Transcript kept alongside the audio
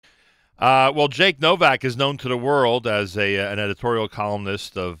Well, Jake Novak is known to the world as an editorial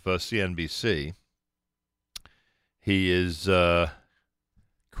columnist of CNBC. He is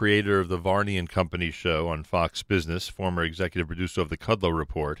creator of the Varney and Company show on Fox Business, former executive producer of the Kudlow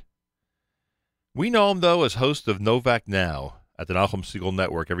Report. We know him, though, as host of Novak Now at the Nachum Segal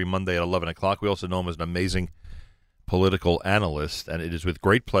Network every Monday at 11 o'clock. We also know him as an amazing political analyst, and it is with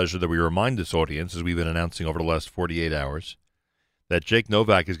great pleasure that we remind this audience, as we've been announcing over the last 48 hours, that Jake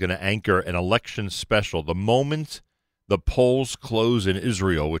Novak is going to anchor an election special the moment the polls close in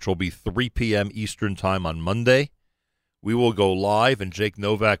Israel, which will be 3 p.m. Eastern Time on Monday. We will go live, and Jake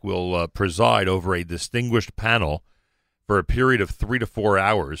Novak will preside over a distinguished panel for a period of 3 to 4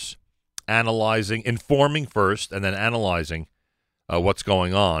 hours, informing first, and then analyzing what's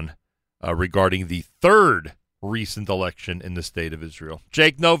going on regarding the third recent election in the state of Israel.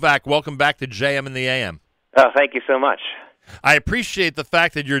 Jake Novak, welcome back to JM and the AM. Oh, thank you so much. I appreciate the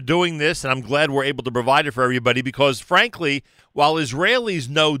fact that you're doing this, and I'm glad we're able to provide it for everybody because, frankly, while Israelis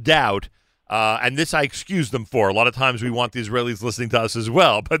no doubt, and this I excuse them for, a lot of times we want the Israelis listening to us as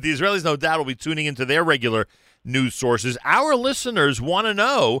well, but the Israelis no doubt will be tuning into their regular news sources. Our listeners want to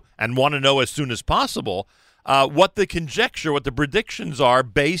know, and want to know as soon as possible, what the conjecture, what the predictions are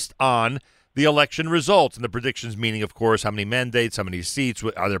based on the election results. And the predictions meaning, of course, how many mandates, how many seats,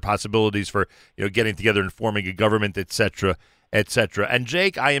 are there possibilities for getting together and forming a government, et cetera, et cetera. And,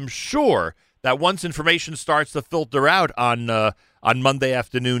 Jake, I am sure that once information starts to filter out on Monday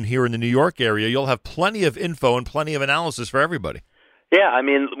afternoon here in the New York area, you'll have plenty of info and plenty of analysis for everybody. Yeah, I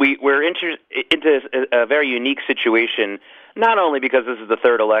mean, we're into a very unique situation, not only because this is the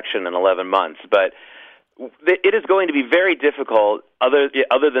third election in 11 months, but it is going to be very difficult, other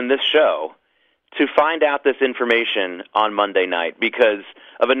than this show, to find out this information on Monday night because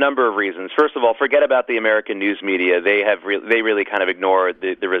of a number of reasons. First of all, forget about the American news media. They really kind of ignore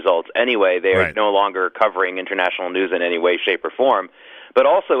the results anyway. They are no longer covering international news in any way, shape, or form. But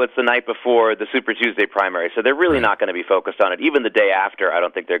also, it's the night before the Super Tuesday primary, so they're really not going to be focused on it. Even the day after, I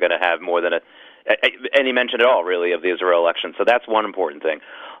don't think they're going to have more than any mention at all, really, of the Israel election. So that's one important thing.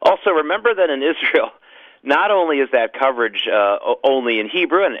 Also, remember that in Israel, not only is that coverage only in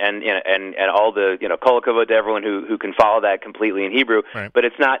Hebrew, and all the kol hakavod to everyone who can follow that completely in Hebrew, but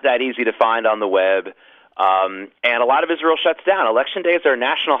it's not that easy to find on the web. And a lot of Israel shuts down. Election days are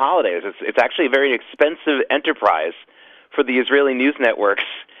national holidays. It's actually a very expensive enterprise for the Israeli news networks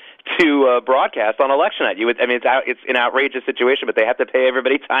to broadcast on election night. It's an outrageous situation, but they have to pay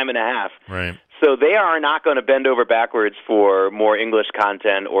everybody time and a half. Right. So they are not going to bend over backwards for more English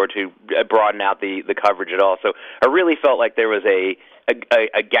content or to broaden out the coverage at all. So I really felt like there was a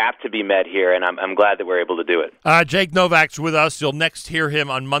gap to be met here, and I'm glad that we're able to do it. Jake Novak's with us. You'll next hear him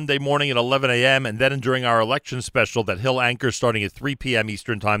on Monday morning at 11 a.m., and then during our election special that he'll anchor starting at 3 p.m.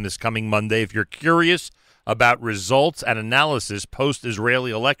 Eastern Time this coming Monday. If you're curious about results and analysis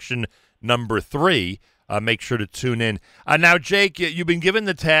post-Israeli election number 3, make sure to tune in. Now, Jake, you've been given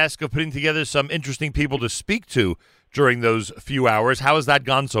the task of putting together some interesting people to speak to during those few hours. How has that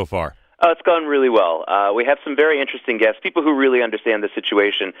gone so far? It's gone really well. We have some very interesting guests, people who really understand the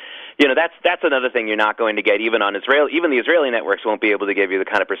situation. That's another thing you're not going to get even on Israel. Even the Israeli networks won't be able to give you the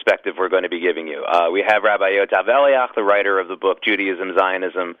kind of perspective we're going to be giving you. We have Rabbi Yotav Eliach, the writer of the book Judaism,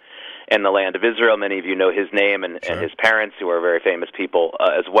 Zionism, and the Land of Israel. Many of you know his name and his parents, who are very famous people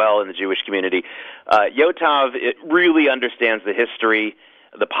as well in the Jewish community. Yotav really understands the history,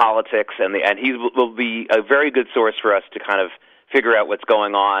 the politics, and he will be a very good source for us to kind of figure out what's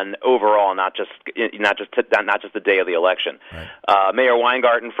going on overall, not just the day of the election. Right. Mayor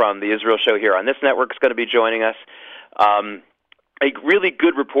Weingarten from the Israel Show here on this network is going to be joining us. A really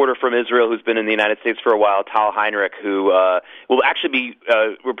good reporter from Israel who's been in the United States for a while, Tal Heinrich, who will actually be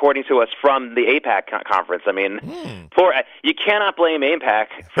reporting to us from the AIPAC conference. I mean, you cannot blame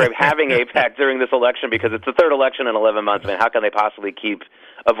AIPAC for having AIPAC during this election because it's the third election in 11 months. I mean, how can they possibly keep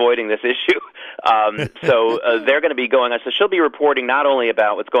avoiding this issue? So they're going to be going on. So she'll be reporting not only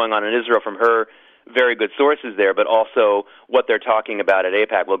about what's going on in Israel from her very good sources there, but also what they're talking about at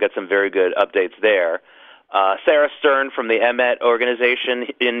AIPAC. We'll get some very good updates there. Sarah Stern from the Emet organization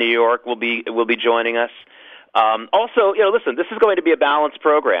in New York will be joining us. Also, listen, this is going to be a balanced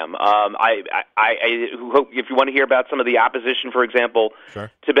program. I hope if you want to hear about some of the opposition, for example,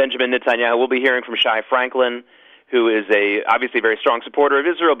 to Benjamin Netanyahu, we'll be hearing from Shai Franklin, who is obviously a very strong supporter of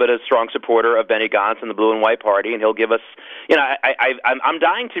Israel, but a strong supporter of Benny Gantz and the Blue and White Party, and he'll give us. I'm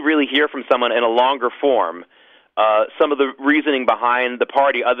dying to really hear from someone in a longer form. Some of the reasoning behind the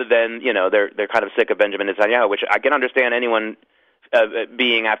party, other than they're kind of sick of Benjamin Netanyahu, which I can understand anyone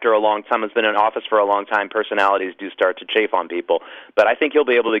being after a long time, has been in office for a long time, personalities do start to chafe on people. But I think he'll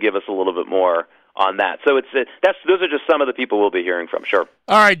be able to give us a little bit more on that. So those are just some of the people we'll be hearing from, sure.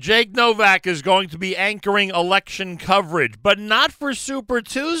 All right, Jake Novak is going to be anchoring election coverage, but not for Super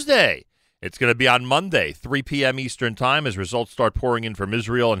Tuesday. It's going to be on Monday, 3 p.m. Eastern Time, as results start pouring in from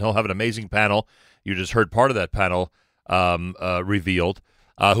Israel, and he'll have an amazing panel. You just heard part of that panel revealed,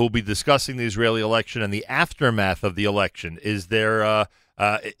 who will be discussing the Israeli election and the aftermath of the election. Is there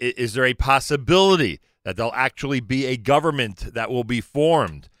a possibility that there'll actually be a government that will be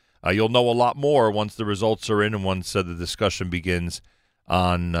formed? You'll know a lot more once the results are in and once the discussion begins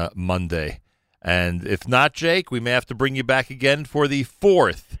on Monday. And if not, Jake, we may have to bring you back again for the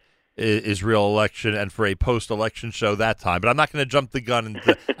fourth Israel election and for a post-election show that time. But I'm not going to jump the gun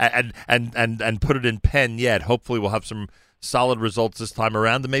and put it in pen yet. Hopefully we'll have some solid results this time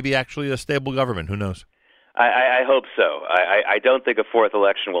around and maybe actually a stable government. Who knows? I hope so. I don't think a fourth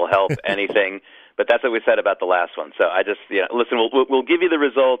election will help anything. But that's what we said about the last one. So I just, listen, we'll give you the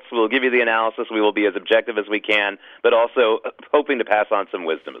results, we'll give you the analysis, we will be as objective as we can, but also hoping to pass on some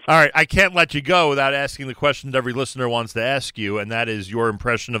wisdom as well. All right, I can't let you go without asking the question that every listener wants to ask you, and that is your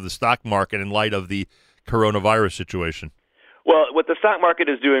impression of the stock market in light of the coronavirus situation. Well, what the stock market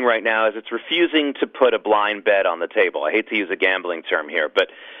is doing right now is it's refusing to put a blind bet on the table. I hate to use a gambling term here, but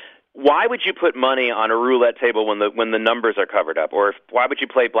why would you put money on a roulette table when the numbers are covered up? Or why would you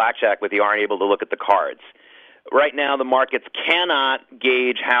play blackjack if you aren't able to look at the cards? Right now, the markets cannot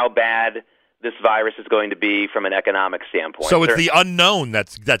gauge how bad this virus is going to be from an economic standpoint. So it's the unknown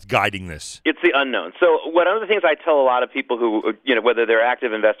that's guiding this. It's the unknown. So one of the things I tell a lot of people who, whether they're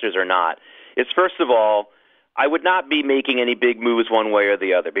active investors or not, is first of all, I would not be making any big moves one way or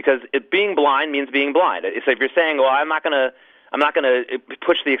the other, because being blind means being blind. So if you're saying, well, I'm not going to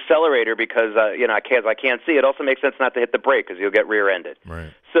push the accelerator because I can't see. It also makes sense not to hit the brake because you'll get rear-ended.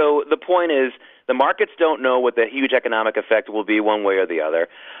 Right. So the point is, the markets don't know what the huge economic effect will be one way or the other.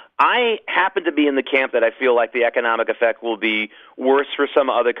 I happen to be in the camp that I feel like the economic effect will be worse for some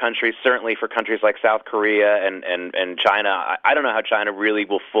other countries, certainly for countries like South Korea and China. I don't know how China really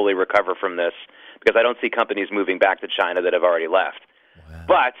will fully recover from this, because I don't see companies moving back to China that have already left. Wow.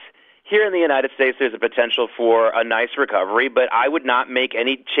 But here in the United States, there's a potential for a nice recovery, but I would not make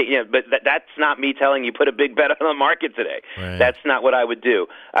any change. But that's not me telling you put a big bet on the market today. Right. That's not what I would do.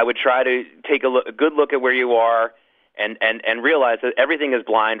 I would try to take a good look at where you are and realize that everything is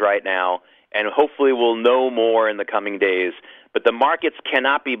blind right now, and hopefully we'll know more in the coming days. But the markets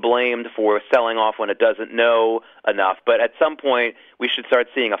cannot be blamed for selling off when it doesn't know enough. But at some point, we should start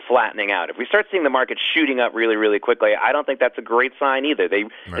seeing a flattening out. If we start seeing the market shooting up really, really quickly, I don't think that's a great sign either,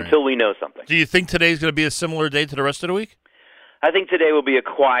 until we know something. Do you think today's going to be a similar day to the rest of the week? I think today will be a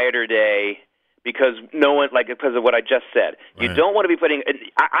quieter day because because of what I just said. Right. You don't want to be putting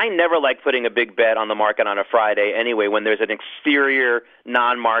 – I never like putting a big bet on the market on a Friday anyway when there's an exterior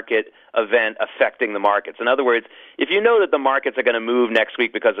non-market event affecting the markets. In other words, if you know that the markets are going to move next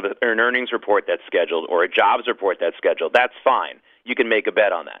week because of an earnings report that's scheduled or a jobs report that's scheduled, that's fine. You can make a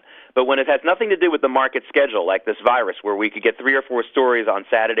bet on that. But when it has nothing to do with the market schedule, like this virus, where we could get 3 or 4 stories on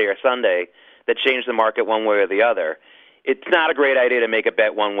Saturday or Sunday that change the market one way or the other, it's not a great idea to make a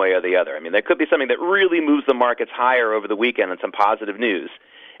bet one way or the other. I mean, there could be something that really moves the markets higher over the weekend and some positive news,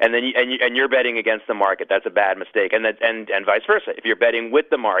 and then you're betting against the market. That's a bad mistake, and vice versa. If you're betting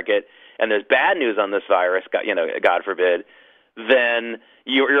with the market and there's bad news on this virus, God forbid, then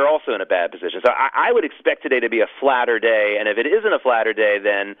you're also in a bad position. So I would expect today to be a flatter day, and if it isn't a flatter day,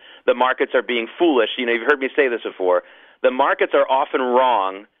 then the markets are being foolish. You've heard me say this before. The markets are often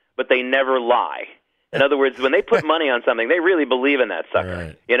wrong, but they never lie. In other words, when they put money on something, they really believe in that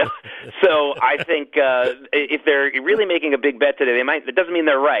sucker. Right. So I think if they're really making a big bet today, they might. It doesn't mean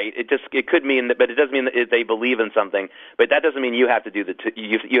they're right. It could mean that, but it does mean that they believe in something. But that doesn't mean you have to do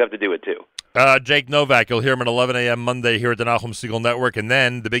you have to do it too. Jake Novak, you'll hear him at 11 a.m. Monday here at the Nachum Segal Network, and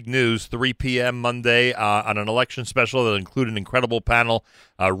then the big news 3 p.m. Monday on an election special that'll include an incredible panel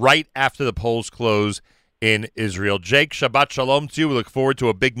right after the polls close in Israel. Jake, Shabbat Shalom to you. We look forward to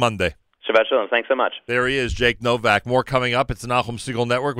a big Monday. Shabbat Shalom. Thanks so much. There he is, Jake Novak. More coming up. It's the Nachum Segal Network.